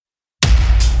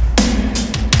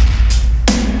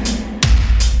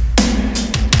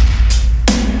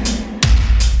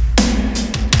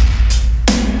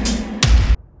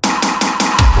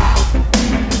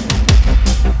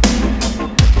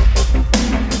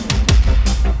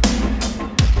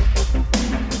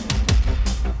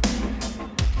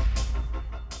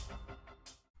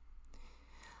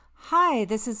Hi,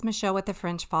 this is Michelle with the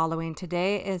Fringe Following.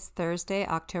 Today is Thursday,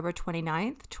 October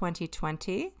 29th,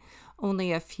 2020.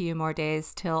 Only a few more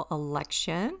days till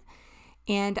election.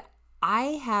 And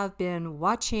I have been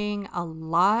watching a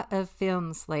lot of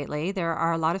films lately. There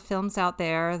are a lot of films out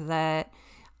there that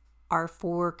are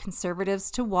for conservatives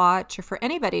to watch or for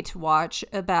anybody to watch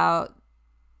about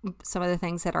some of the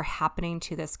things that are happening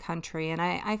to this country. And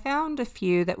I found a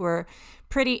few that were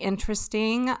pretty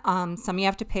interesting. Some you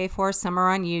have to pay for, some are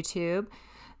on YouTube.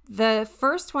 The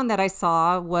first one that I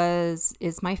saw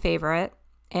is my favorite,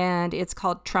 and it's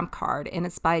called Trump Card, and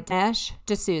it's by Dinesh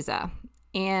D'Souza.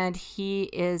 And he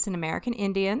is an American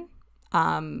Indian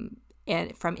and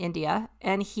from India,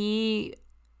 and he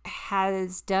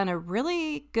has done a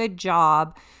really good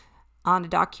job on a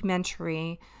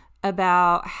documentary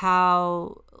about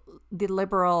how the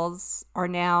liberals are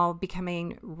now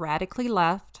becoming radically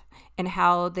left and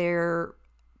how their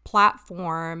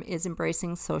platform is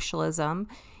embracing socialism.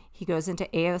 He goes into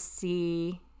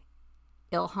AOC,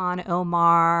 Ilhan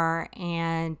Omar,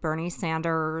 and Bernie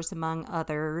Sanders, among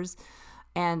others,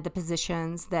 and the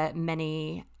positions that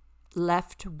many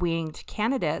left-winged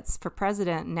candidates for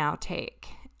president now take.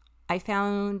 I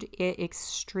found it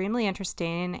extremely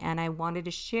interesting, and I wanted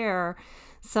to share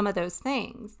some of those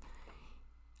things.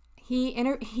 He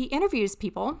interviews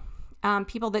people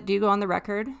that do go on the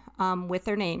record with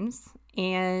their names,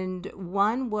 and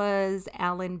one was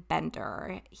Alan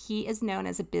Bender. He is known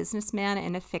as a businessman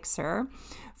and a fixer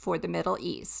for the Middle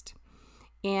East,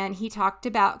 and he talked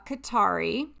about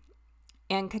Qatari,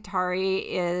 and Qatari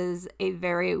is a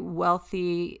very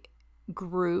wealthy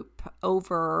group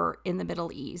over in the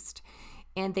Middle East,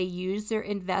 and they use their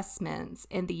investments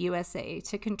in the USA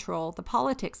to control the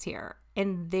politics here.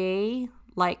 And they,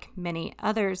 like many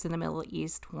others in the Middle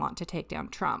East, want to take down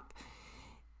Trump.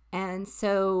 And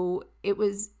so it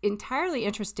was entirely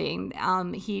interesting.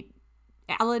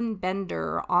 Alan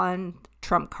Bender on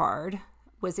Trump Card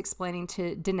was explaining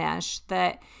to Dinesh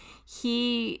that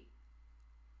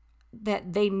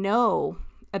they know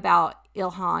about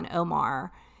Ilhan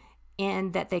Omar,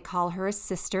 and that they call her a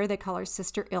sister. They call her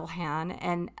Sister Ilhan,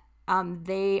 and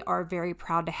they are very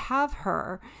proud to have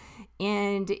her.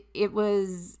 And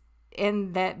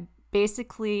that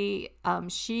basically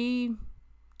she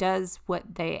does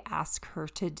what they ask her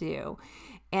to do.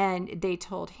 And they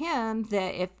told him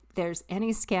that if there's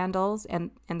any scandals, and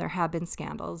there have been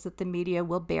scandals, that the media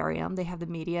will bury them. They have the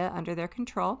media under their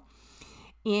control.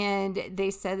 And they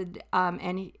said,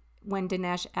 when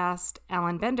Dinesh asked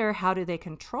Alan Bender, how do they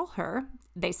control her?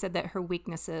 They said that her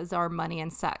weaknesses are money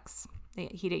and sex.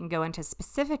 He didn't go into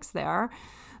specifics there,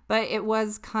 but it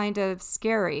was kind of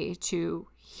scary to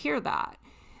hear that.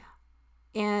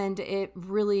 And it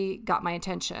really got my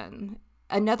attention.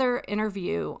 Another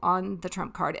interview on the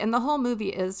Trump Card, and the whole movie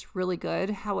is really good.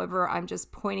 However, I'm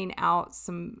just pointing out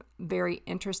some very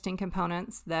interesting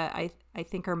components that I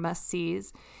think are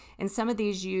must-sees. And some of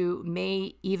these you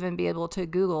may even be able to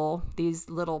Google these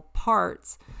little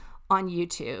parts on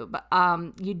YouTube.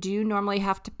 You do normally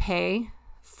have to pay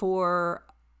for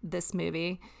this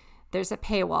movie. There's a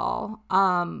paywall.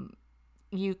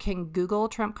 You can Google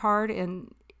Trump Card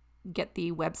and get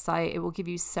the website. It will give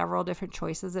you several different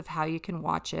choices of how you can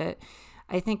watch it.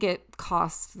 I think it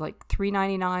costs like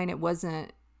 $3.99. It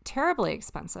wasn't terribly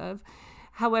expensive.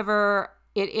 However,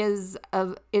 it is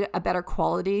a better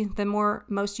quality than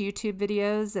most YouTube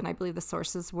videos, and I believe the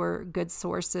sources were good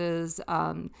sources.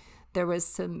 There was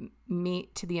some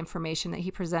meat to the information that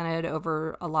he presented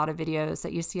over a lot of videos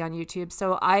that you see on YouTube.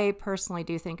 So I personally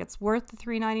do think it's worth the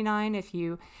 $3.99 if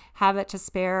you have it to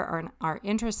spare or are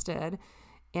interested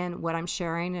in what I'm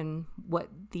sharing and what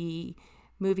the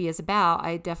movie is about.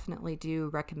 I definitely do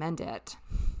recommend it.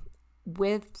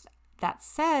 With that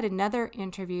said, another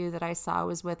interview that I saw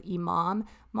was with Imam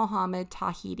Mohammed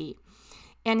Tawhidi.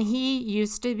 And he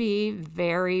used to be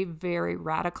very, very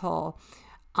radical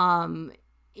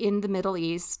in the Middle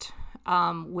East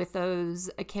with those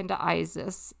akin to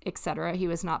ISIS, etc. He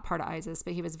was not part of ISIS,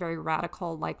 but he was very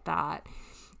radical like that.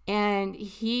 And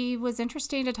he was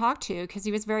interesting to talk to because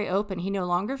he was very open. He no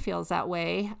longer feels that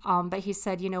way. But he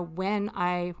said, when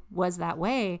I was that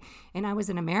way and I was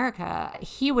in America,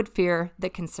 he would fear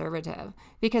the conservative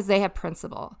because they have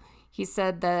principle. He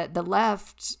said that the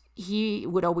left, he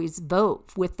would always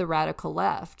vote with the radical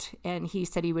left. And he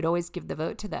said he would always give the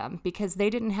vote to them because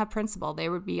they didn't have principle. They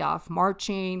would be off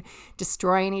marching,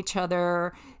 destroying each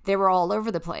other. They were all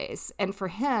over the place. And for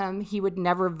him, he would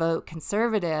never vote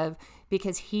conservative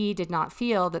because he did not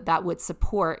feel that would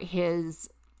support his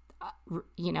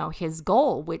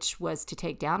goal, which was to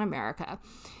take down America.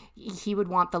 He would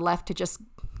want the left to just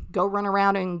go run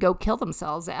around and go kill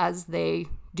themselves as they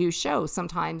do show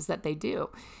sometimes that they do.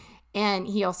 And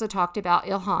he also talked about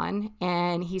Ilhan,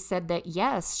 and he said that,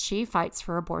 yes, she fights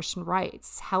for abortion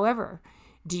rights. However,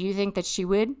 do you think that she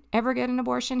would ever get an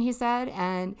abortion, he said?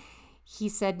 And he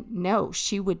said, no,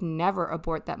 she would never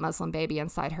abort that Muslim baby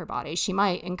inside her body. She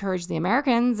might encourage the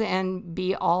Americans and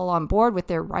be all on board with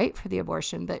their right for the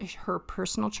abortion, but her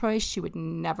personal choice, she would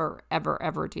never, ever,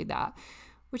 ever do that,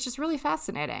 which is really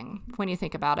fascinating when you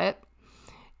think about it,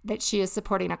 that she is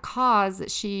supporting a cause that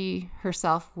she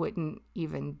herself wouldn't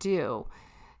even do.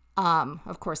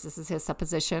 Of course, this is his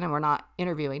supposition, and we're not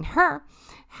interviewing her.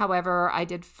 However, I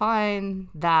did find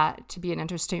that to be an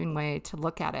interesting way to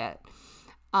look at it.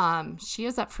 She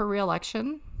is up for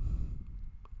re-election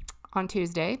on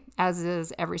Tuesday, as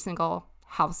is every single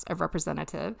House of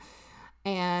Representative.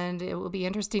 And it will be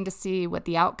interesting to see what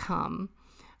the outcome.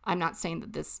 I'm not saying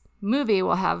that this movie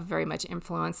will have very much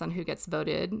influence on who gets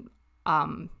voted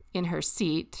in her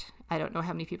seat. I don't know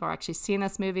how many people are actually seeing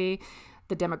this movie,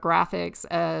 the demographics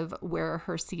of where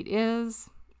her seat is.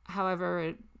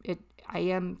 However, I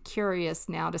am curious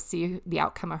now to see the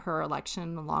outcome of her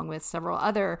election, along with several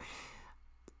other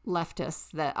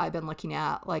leftists that I've been looking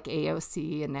at, like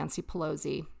AOC and Nancy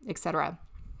Pelosi, etc.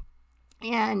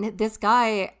 And this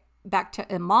guy, back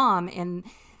to Imam, in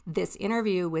this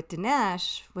interview with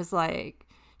Dinesh, was like,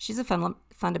 she's a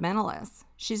fundamentalist.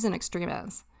 She's an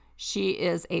extremist. She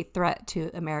is a threat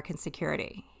to American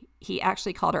security. He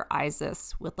actually called her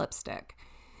ISIS with lipstick.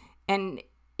 And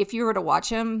if you were to watch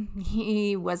him,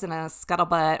 he wasn't a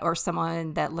scuttlebutt or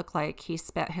someone that looked like he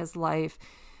spent his life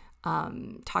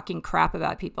talking crap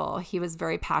about people. He was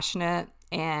very passionate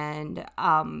and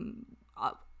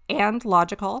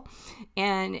logical,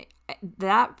 and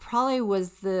that probably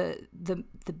was the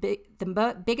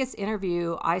biggest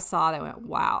interview I saw that went,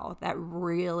 wow, that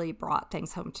really brought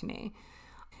things home to me.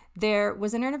 There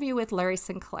was an interview with Larry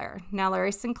Sinclair. Now,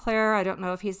 Larry Sinclair, I don't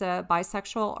know if he's a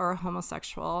bisexual or a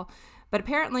homosexual, but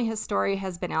apparently his story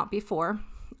has been out before.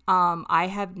 I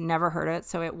have never heard it,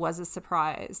 so it was a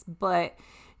surprise. But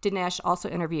Dinesh also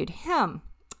interviewed him,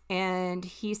 and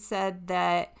he said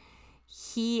that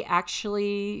he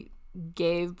actually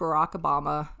gave Barack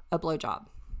Obama a blowjob.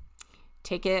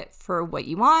 Take it for what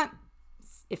you want.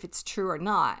 If it's true or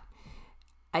not,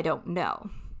 I don't know.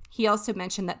 He also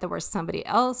mentioned that there was somebody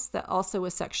else that also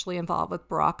was sexually involved with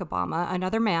Barack Obama,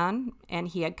 another man, and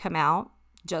he had come out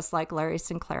just like Larry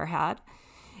Sinclair had.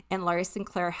 And Larry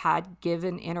Sinclair had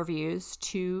given interviews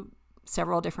to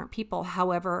several different people.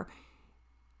 However,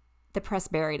 the press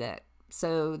buried it.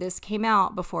 So this came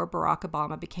out before Barack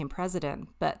Obama became president,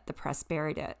 but the press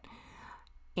buried it.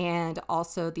 And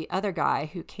also the other guy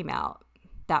who came out,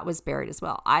 that was buried as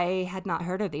well. I had not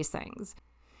heard of these things.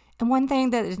 And one thing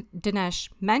that Dinesh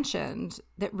mentioned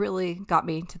that really got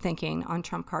me to thinking on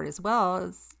Trump card as well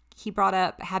is he brought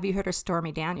up, have you heard of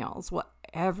Stormy Daniels? Well,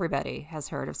 everybody has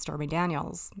heard of Stormy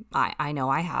Daniels. I know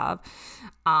I have.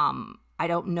 I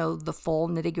don't know the full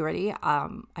nitty gritty.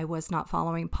 I was not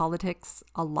following politics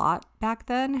a lot back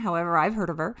then. However, I've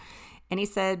heard of her. And he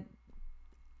said,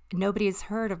 nobody's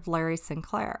heard of Larry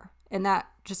Sinclair. And that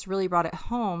just really brought it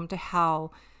home to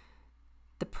how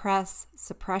the press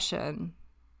suppression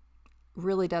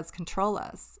really does control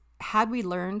us. Had we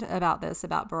learned about this,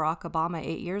 about Barack Obama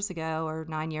 8 years ago or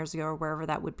 9 years ago or wherever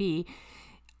that would be,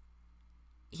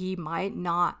 he might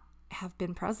not have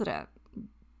been president,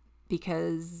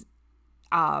 because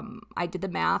I did the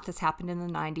math. This happened in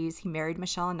the 90s. He married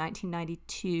Michelle in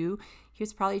 1992. He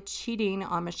was probably cheating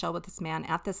on Michelle with this man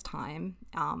at this time.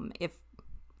 If,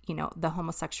 the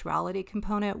homosexuality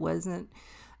component wasn't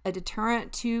a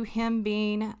deterrent to him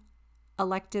being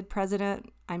elected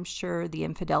president, I'm sure the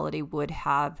infidelity would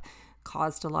have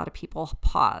caused a lot of people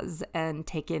pause and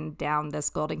taken down this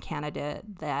golden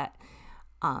candidate that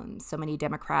so many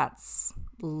Democrats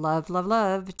love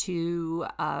to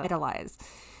idolize.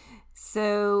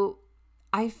 So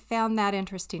I found that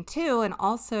interesting too. And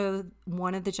also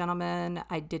one of the gentlemen,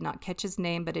 I did not catch his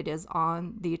name, but it is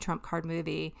on the Trump card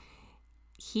movie.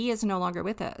 He is no longer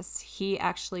with us. He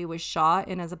actually was shot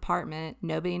in his apartment.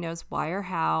 Nobody knows why or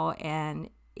how, and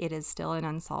it is still an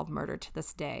unsolved murder to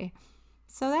this day.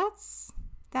 So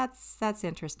that's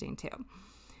interesting too.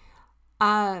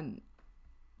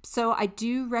 So I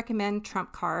do recommend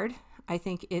Trump Card. I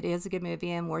think it is a good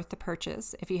movie and worth the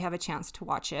purchase if you have a chance to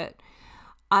watch it.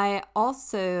 I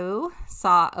also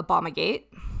saw Obamagate,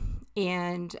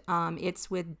 and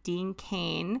it's with Dean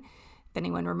Cain, if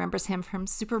anyone remembers him from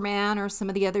Superman or some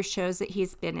of the other shows that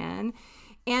he's been in.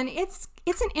 And it's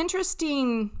an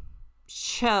interesting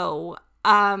show.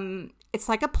 It's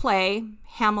like a play,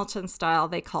 Hamilton style,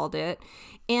 they called it.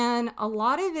 And a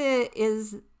lot of it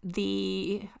is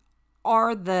the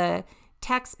are the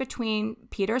texts between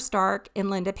Peter Stark and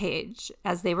Linda Page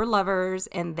as they were lovers,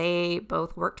 and they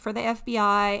both worked for the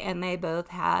FBI, and they both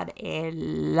had a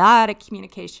lot of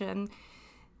communication,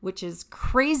 which is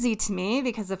crazy to me,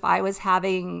 because if I was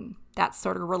having that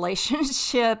sort of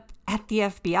relationship at the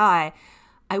FBI,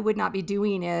 I would not be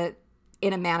doing it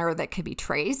in a manner that could be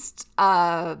traced.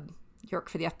 You work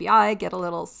for the FBI, get a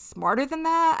little smarter than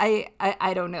that.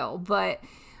 I don't know, but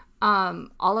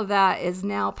all of that is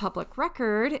now public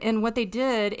record. And what they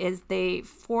did is they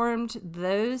formed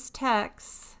those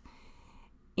texts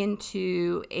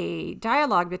into a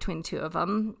dialogue between the two of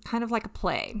them, kind of like a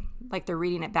play. Like they're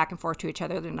reading it back and forth to each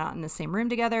other. They're not in the same room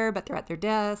together, but they're at their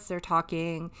desks, they're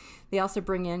talking. They also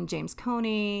bring in James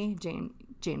Coney,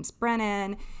 James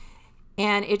Brennan,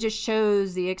 and it just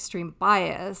shows the extreme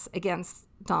bias against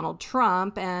Donald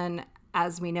Trump. And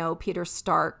as we know, Peter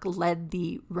Stark led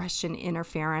the Russian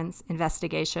interference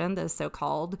investigation, the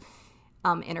so-called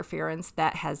interference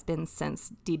that has been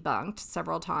since debunked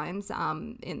several times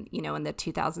in the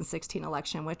 2016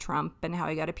 election with Trump, and how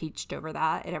he got impeached over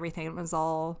that, and everything was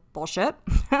all bullshit.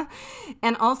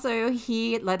 And also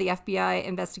he led the FBI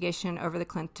investigation over the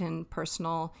Clinton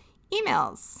personal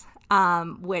emails,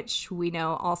 which we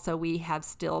know also we have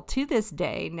still to this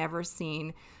day never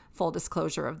seen full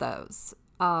disclosure of those.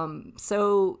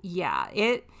 So yeah,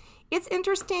 it's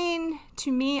interesting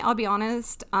to me. I'll be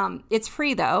honest. It's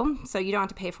free though, so you don't have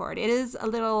to pay for it. It is a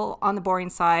little on the boring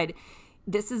side.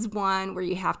 This is one where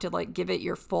you have to like give it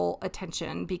your full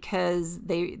attention, because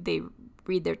they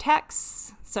read their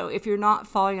texts. So if you're not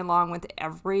following along with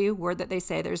every word that they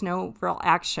say, there's no real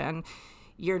action.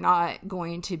 You're not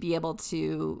going to be able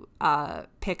to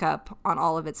pick up on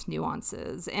all of its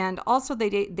nuances. And also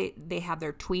they have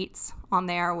their tweets on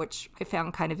there, which I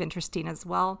found kind of interesting as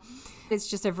well. It's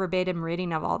just a verbatim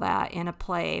reading of all that in a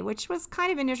play, which was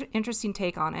kind of an interesting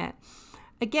take on it.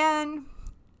 Again,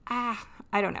 I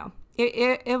don't know.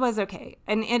 It was okay.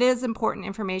 And it is important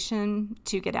information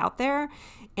to get out there.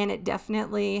 And it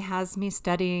definitely has me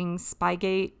studying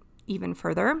Spygate even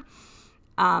further,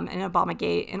 and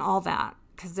Obamagate and all that,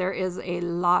 because there is a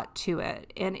lot to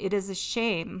it. And it is a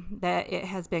shame that it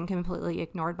has been completely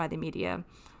ignored by the media,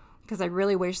 because I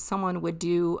really wish someone would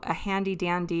do a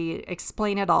handy-dandy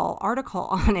explain it all article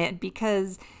on it,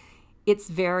 because it's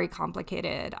very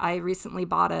complicated. I recently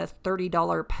bought a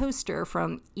 $30 poster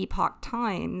from Epoch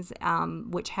Times,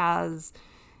 which has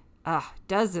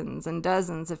dozens and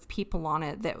dozens of people on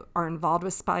it that are involved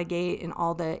with Spygate and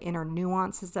all the inner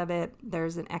nuances of it.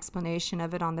 There's an explanation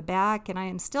of it on the back, and I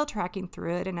am still tracking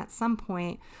through it. And at some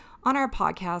point on our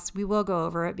podcast, we will go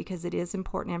over it, because it is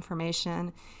important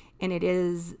information, and it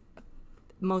is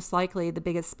most likely the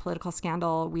biggest political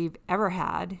scandal we've ever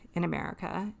had in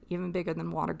America, even bigger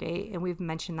than Watergate. And we've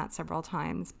mentioned that several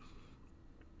times.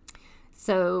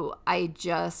 So I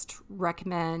just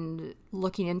recommend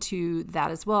looking into that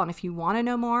as well. And if you want to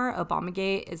know more,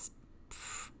 Obamagate is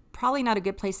probably not a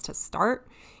good place to start.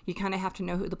 You kind of have to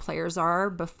know who the players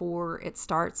are before it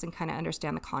starts and kind of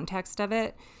understand the context of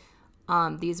it.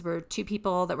 These were two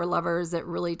people that were lovers that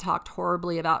really talked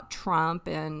horribly about Trump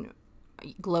and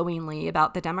glowingly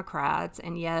about the Democrats.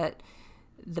 And yet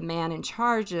the man in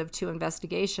charge of two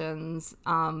investigations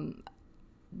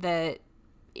that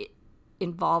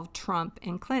involved Trump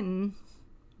and Clinton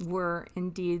were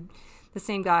indeed the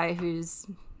same guy who's,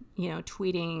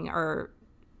 tweeting or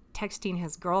texting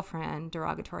his girlfriend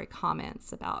derogatory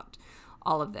comments about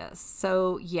all of this.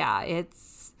 So yeah,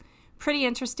 it's pretty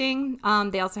interesting.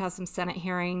 They also have some Senate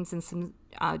hearings and some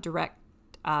direct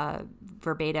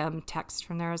verbatim text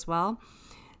from there as well.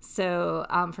 So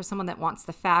for someone that wants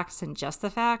the facts and just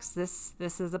the facts, this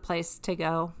is a place to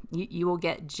go. You will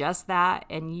get just that,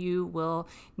 and you will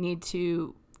need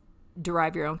to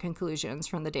derive your own conclusions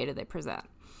from the data they present.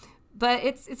 But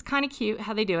it's kind of cute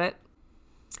how they do it.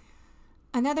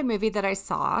 Another movie that I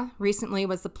saw recently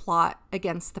was The Plot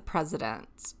Against the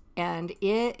President, and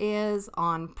it is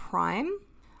on Prime.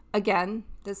 Again,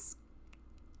 this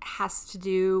has to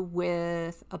do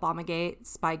with Obamagate,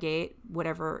 Spygate,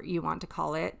 whatever you want to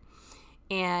call it.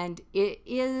 And it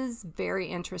is very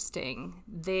interesting.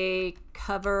 They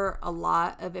cover a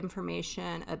lot of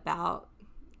information about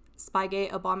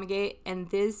Spygate, Obamagate, and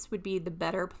this would be the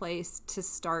better place to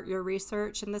start your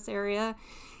research in this area,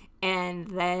 and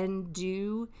then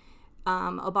do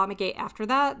Obamagate after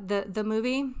that, the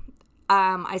movie.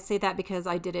 I say that because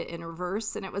I did it in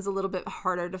reverse, and it was a little bit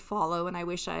harder to follow, and I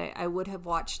wish I would have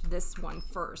watched this one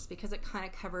first, because it kind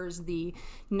of covers the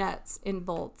nuts and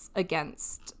bolts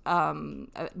against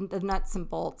the nuts and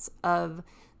bolts of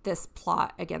this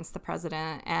plot against the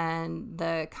president and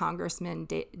the Congressman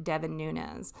Devin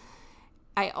Nunes.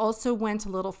 I also went a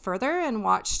little further and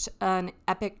watched an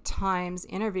Epic Times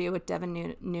interview with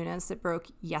Devin Nunes that broke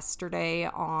yesterday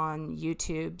on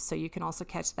YouTube. So you can also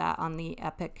catch that on the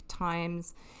Epic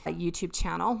Times YouTube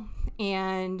channel.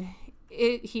 And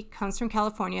he comes from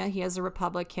California. He is a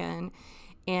Republican,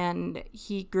 and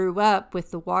he grew up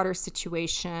with the water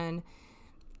situation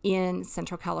in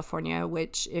Central California,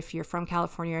 which if you're from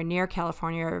California or near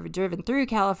California or driven through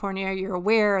California, you're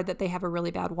aware that they have a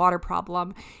really bad water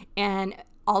problem. And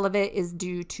all of it is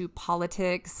due to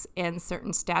politics and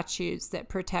certain statutes that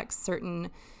protect certain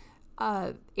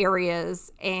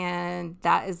areas. And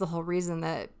that is the whole reason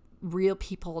that real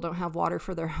people don't have water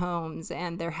for their homes,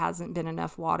 and there hasn't been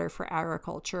enough water for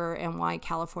agriculture, and why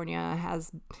California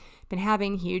has been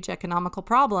having huge economical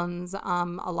problems.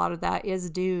 A lot of that is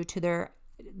due to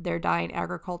their dying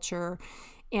agriculture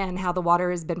and how the water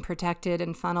has been protected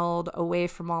and funneled away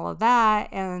from all of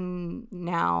that. And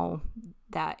now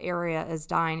that area is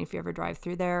dying. If you ever drive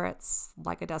through there, it's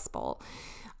like a dust bowl.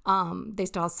 They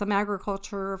still have some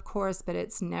agriculture, of course, but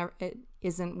it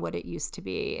isn't what it used to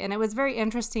be. And it was very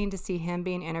interesting to see him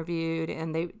being interviewed,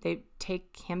 and they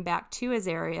take him back to his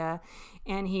area,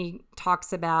 and he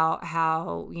talks about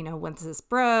how, once this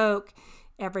broke,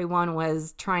 everyone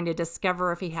was trying to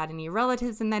discover if he had any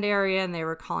relatives in that area, and they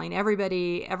were calling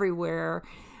everybody everywhere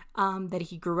that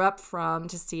he grew up from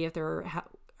to see if there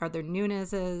are there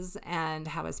Nuneses, and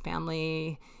how his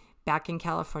family back in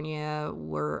California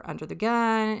were under the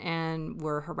gun and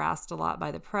were harassed a lot by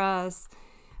the press.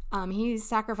 He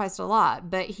sacrificed a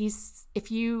lot, but if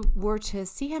you were to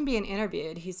see him being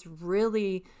interviewed, he's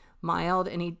really mild,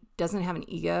 and he doesn't have an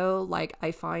ego like I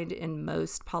find in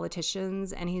most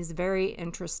politicians, and he's very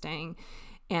interesting.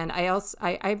 And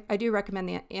I do recommend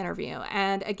the interview.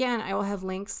 And again, I will have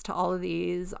links to all of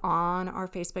these on our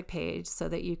Facebook page so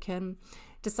that you can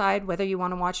decide whether you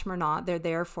want to watch them or not. They're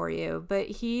there for you. But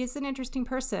he's an interesting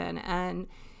person, and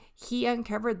he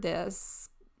uncovered this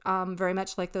very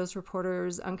much like those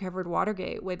reporters uncovered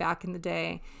Watergate way back in the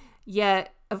day.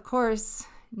 Yet, of course,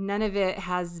 none of it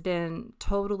has been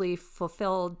totally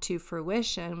fulfilled to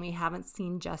fruition. We haven't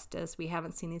seen justice. We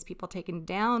haven't seen these people taken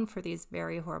down for these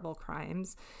very horrible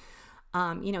crimes.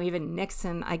 Even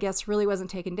Nixon, I guess, really wasn't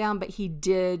taken down, but he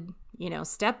did,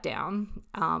 step down.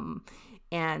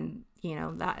 And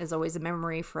that is always a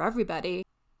memory for everybody.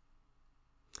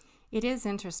 It is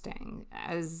interesting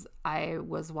as I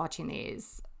was watching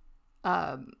these.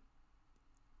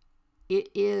 It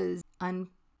is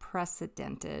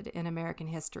unprecedented in American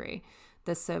history,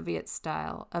 the Soviet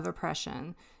style of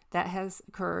oppression that has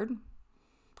occurred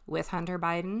with Hunter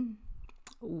Biden,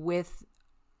 with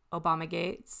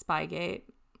Obamagate, Spygate,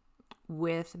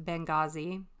 with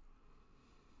Benghazi.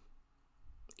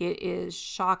 It is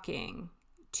shocking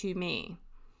to me.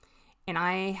 And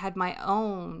I had my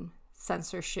own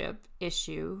censorship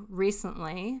issue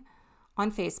recently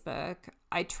on Facebook.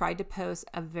 I tried to post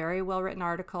a very well-written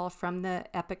article from the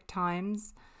Epic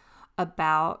Times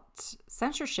about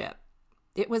censorship.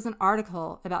 It was an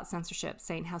article about censorship,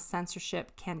 saying how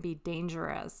censorship can be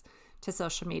dangerous to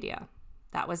social media.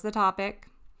 That was the topic.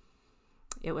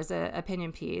 It was an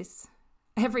opinion piece.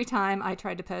 Every time I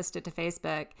tried to post it to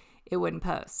Facebook, it wouldn't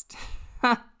post.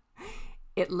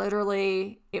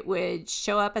 It would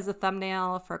show up as a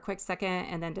thumbnail for a quick second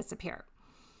and then disappear.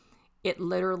 It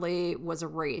literally was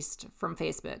erased from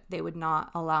Facebook. They would not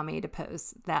allow me to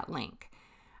post that link,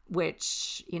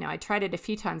 which, I tried it a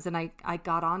few times, and I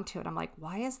got onto it. I'm like,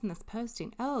 why isn't this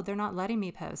posting? Oh, they're not letting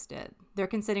me post it. They're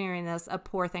considering this a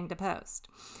poor thing to post,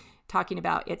 talking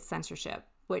about its censorship,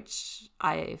 which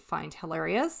I find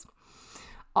hilarious.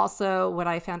 Also, what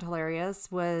I found hilarious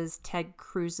was Ted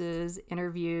Cruz's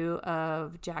interview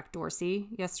of Jack Dorsey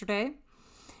yesterday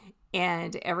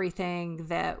and everything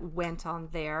that went on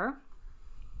there.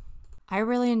 I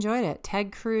really enjoyed it.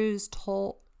 Ted Cruz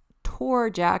tore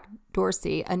Jack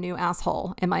Dorsey a new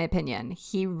asshole, in my opinion.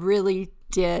 He really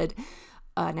did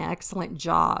an excellent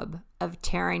job of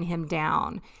tearing him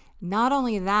down. Not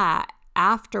only that,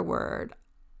 afterward,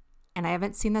 and I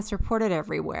haven't seen this reported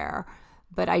everywhere,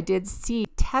 but I did see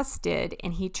tested,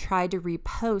 and he tried to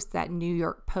repost that New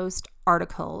York Post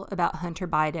article about Hunter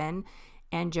Biden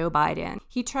and Joe Biden.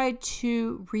 He tried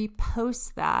to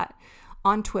repost that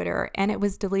on Twitter, and it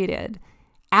was deleted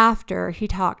after he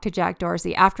talked to Jack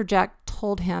Dorsey, after Jack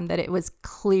told him that it was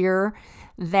clear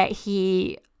that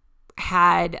he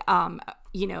had,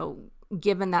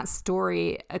 given that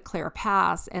story a clear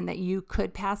pass and that you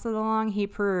could pass it along. He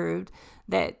proved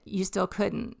that you still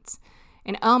couldn't.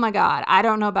 And oh my God, I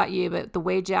don't know about you, but the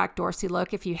way Jack Dorsey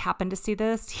looked, if you happen to see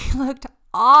this, he looked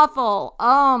awful.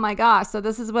 Oh my gosh. So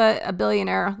this is what a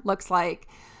billionaire looks like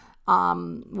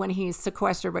when he's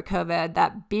sequestered with COVID,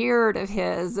 that beard of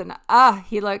his, and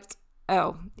he looked,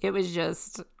 it was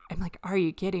just, I'm like, are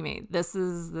you kidding me? This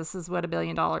is what $1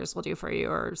 billion will do for you,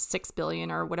 or $6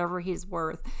 billion, or whatever he's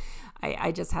worth.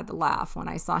 I just had to laugh when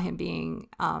I saw him being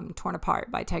torn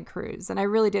apart by Ted Cruz. And I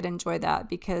really did enjoy that,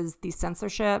 because the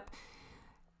censorship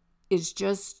is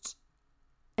just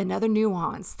another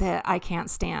nuance that I can't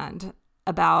stand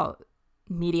about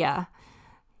media,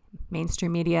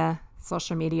 mainstream media,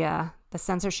 social media. The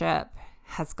censorship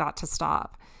has got to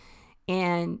stop.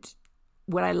 And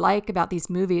what I like about these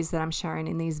movies that I'm sharing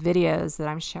and these videos that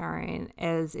I'm sharing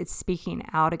is it's speaking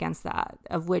out against that,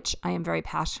 of which I am very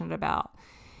passionate about.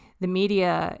 The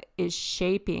media is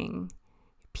shaping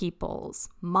people's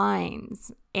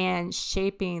minds and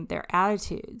shaping their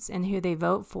attitudes and who they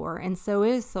vote for. And so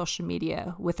is social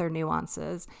media with their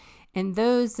nuances. And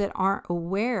those that aren't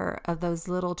aware of those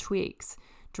little tweaks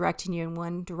directing you in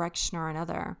one direction or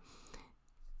another,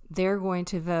 they're going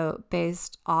to vote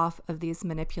based off of these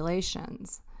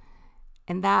manipulations.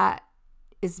 And that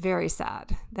is very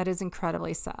sad. That is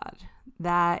incredibly sad.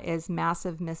 That is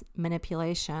massive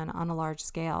manipulation on a large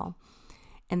scale.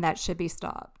 And that should be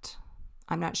stopped.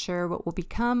 I'm not sure what will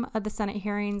become of the Senate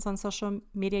hearings on social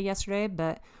media yesterday,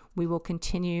 but we will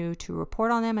continue to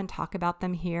report on them and talk about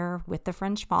them here with the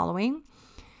French following.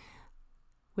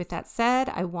 With that said,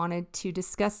 I wanted to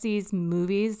discuss these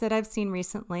movies that I've seen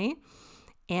recently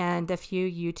and a few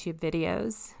YouTube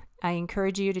videos. I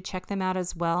encourage you to check them out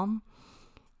as well.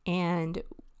 And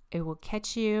it will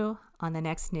catch you on the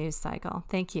next news cycle.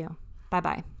 Thank you.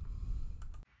 Bye-bye.